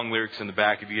and song lyrics in the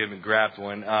back if you haven't grabbed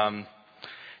one.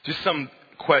 Just some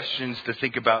questions to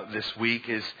think about this week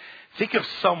is, think of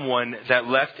someone that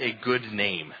left a good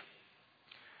name.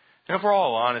 And if we're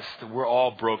all honest, we're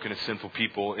all broken and sinful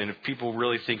people, and if people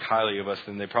really think highly of us,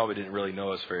 then they probably didn't really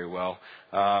know us very well.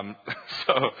 So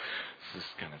this is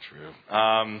kind of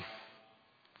true.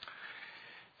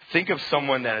 Think of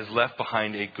someone that has left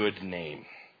behind a good name.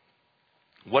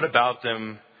 What about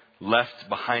them left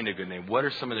behind a good name? What are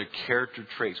some of their character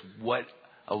traits? What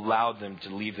allowed them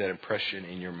to leave that impression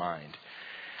in your mind?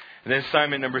 And then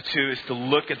assignment number 2 is to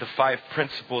look at the 5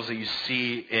 principles that you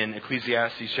see in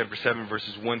Ecclesiastes chapter 7,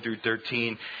 verses 1 through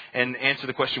 13, and answer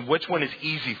the question, which one is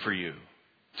easy for you?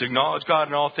 To acknowledge God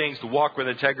in all things, to walk with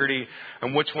integrity,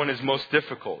 and which one is most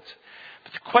difficult?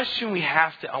 But the question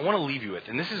I want to leave you with,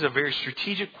 and this is a very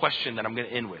strategic question that I'm going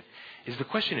to end with, is the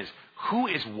question is, who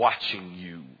is watching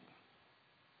you?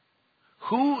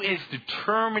 Who is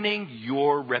determining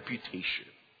your reputation?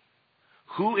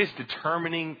 Who is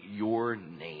determining your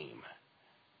name?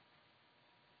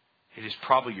 It is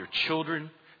probably your children,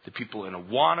 the people in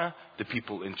Awana, the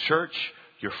people in church,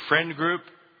 your friend group.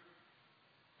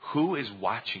 Who is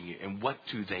watching you and what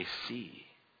do they see?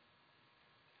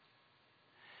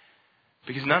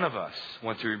 Because none of us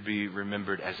want to be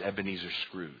remembered as Ebenezer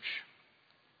Scrooge.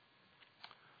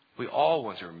 We all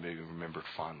want to be remembered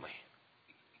fondly.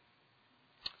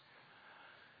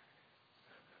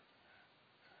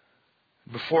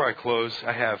 Before I close,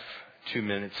 I have 2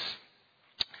 minutes.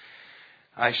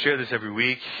 I share this every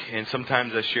week, and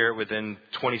sometimes I share it within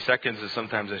 20 seconds, and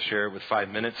sometimes I share it with 5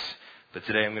 minutes. But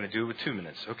today I'm going to do it with 2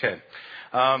 minutes. Okay.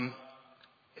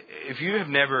 If you have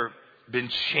never been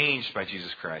changed by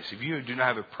Jesus Christ, if you do not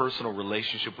have a personal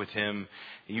relationship with Him,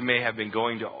 you may have been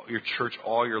going to your church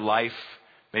all your life.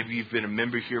 Maybe you've been a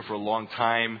member here for a long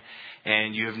time,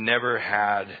 and you have never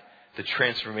had the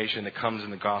transformation that comes in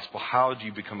the gospel. How do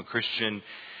you become a Christian?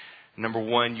 Number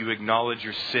 1, you acknowledge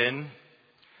your sin.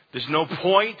 There's no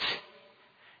point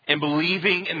in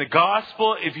believing in the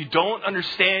gospel if you don't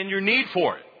understand your need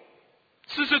for it.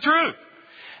 This is the truth.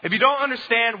 If you don't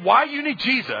understand why you need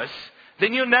Jesus,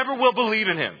 then you never will believe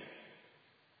in Him.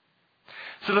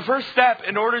 So the first step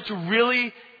in order to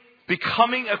really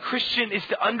becoming a Christian is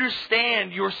to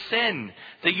understand your sin,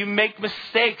 that you make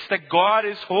mistakes, that God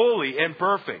is holy and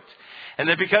perfect. And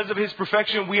that because of His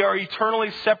perfection, we are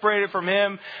eternally separated from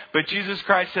Him. But Jesus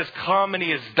Christ has come and He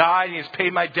has died and He has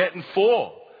paid my debt in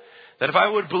full. That if I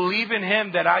would believe in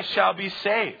Him, that I shall be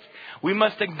saved. We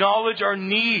must acknowledge our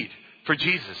need for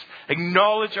Jesus.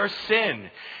 Acknowledge our sin.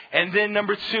 And then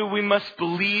number 2, we must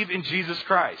believe in Jesus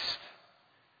Christ.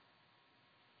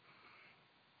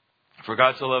 For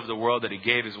God so loved the world that He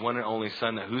gave His one and only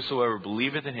Son, that whosoever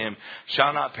believeth in Him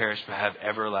shall not perish but have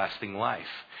everlasting life.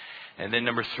 And then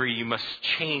number 3, you must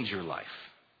change your life.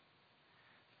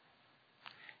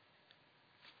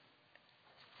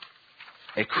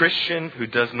 A Christian who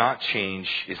does not change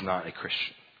is not a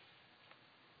Christian.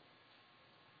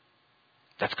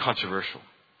 That's controversial,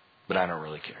 but I don't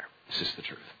really care. It's just the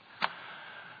truth.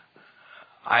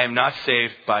 I am not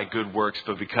saved by good works,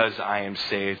 but because I am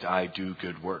saved, I do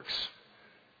good works.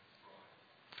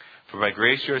 For by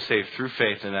grace you are saved through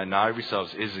faith, and that not of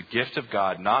yourselves. It is a gift of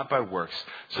God, not by works,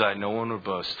 so that no one will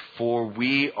boast. For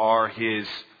we are His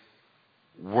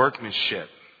workmanship,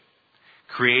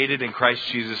 created in Christ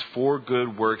Jesus for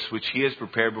good works, which He has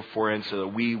prepared beforehand so that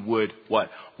we would, what?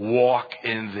 Walk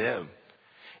in them.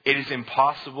 It is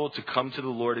impossible to come to the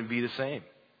Lord and be the same.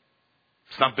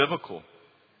 It's not biblical.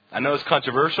 I know it's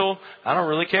controversial. I don't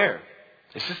really care.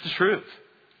 It's just the truth.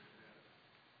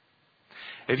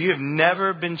 If you have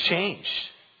never been changed,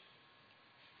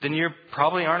 then you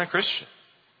probably aren't a Christian.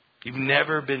 You've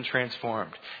never been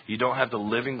transformed. You don't have the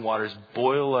living waters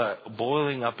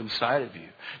boiling up inside of you.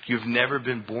 You've never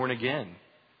been born again.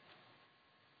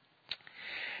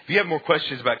 If you have more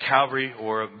questions about Calvary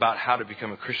or about how to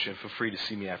become a Christian, feel free to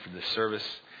see me after this service.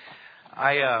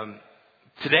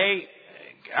 Today,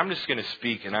 I'm just going to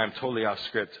speak, and I'm totally off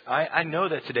script. I know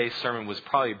that today's sermon was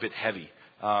probably a bit heavy,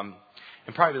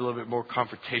 and probably a little bit more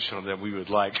confrontational than we would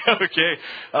like. Okay,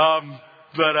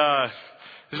 but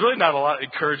there's really not a lot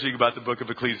encouraging about the book of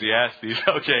Ecclesiastes.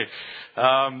 Okay,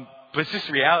 but it's just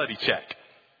a reality check.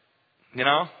 You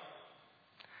know,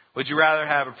 would you rather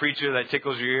have a preacher that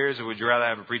tickles your ears, or would you rather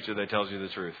have a preacher that tells you the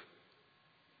truth?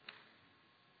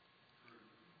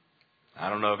 I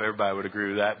don't know if everybody would agree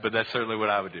with that, but that's certainly what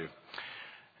I would do.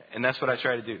 And that's what I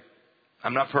try to do.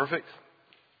 I'm not perfect.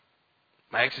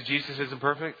 My exegesis isn't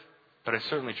perfect, but I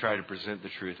certainly try to present the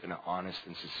truth in an honest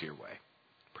and sincere way.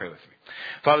 Pray with me.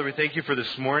 Father, we thank you for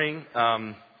this morning.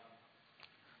 Lord,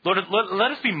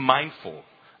 let us be mindful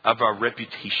of our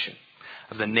reputation,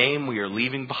 of the name we are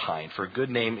leaving behind. For a good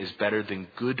name is better than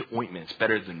good ointment. It's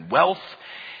better than wealth.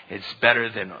 It's better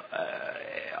than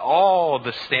all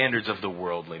the standards of the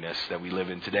worldliness that we live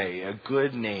in today. A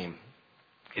good name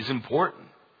is important.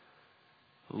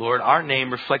 Lord, our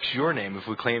name reflects your name if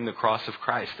we claim the cross of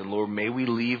Christ. And Lord, may we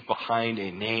leave behind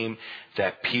a name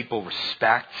that people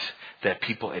respect, that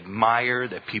people admire,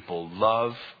 that people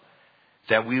love,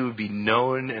 that we would be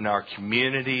known in our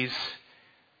communities,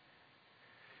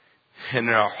 in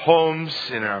our homes,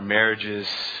 in our marriages,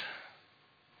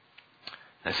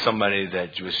 as somebody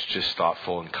that was just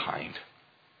thoughtful and kind.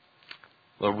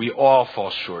 Lord, we all fall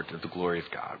short of the glory of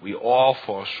God. We all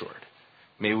fall short.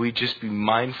 May we just be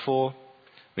mindful.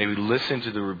 May we listen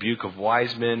to the rebuke of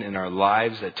wise men in our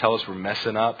lives that tell us we're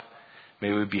messing up.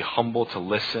 May we be humble to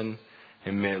listen.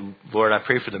 And Lord, I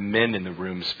pray for the men in the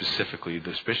room specifically,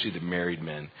 especially the married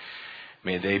men.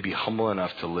 May they be humble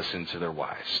enough to listen to their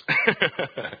wives.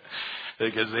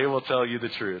 Because they will tell you the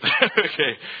truth.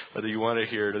 Okay, whether you want to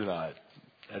hear it or not.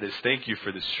 That is, thank you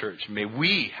for this church. May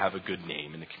we have a good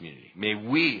name in the community. May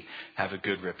we have a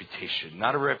good reputation.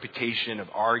 Not a reputation of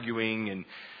arguing and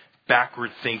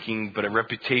backward thinking, but a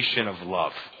reputation of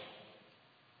love.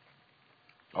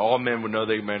 All men would know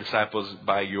they are my disciples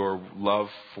by your love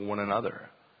for one another.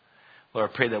 Lord,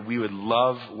 I pray that we would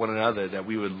love one another, that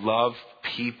we would love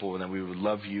people, and that we would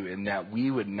love you, and that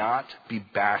we would not be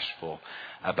bashful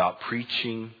about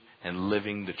preaching and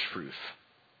living the truth.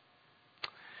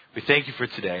 We thank you for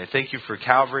today. I thank you for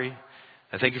Calvary.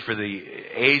 I thank you for the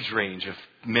age range of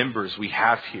members we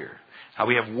have here. How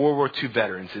we have World War II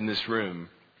veterans in this room.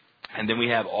 And then we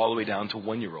have all the way down to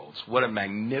 1-year-olds. What a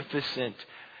magnificent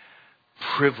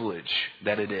privilege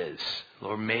that it is.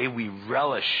 Lord, may we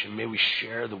relish and may we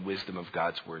share the wisdom of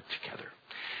God's word together.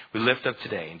 We lift up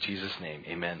today in Jesus' name.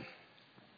 Amen.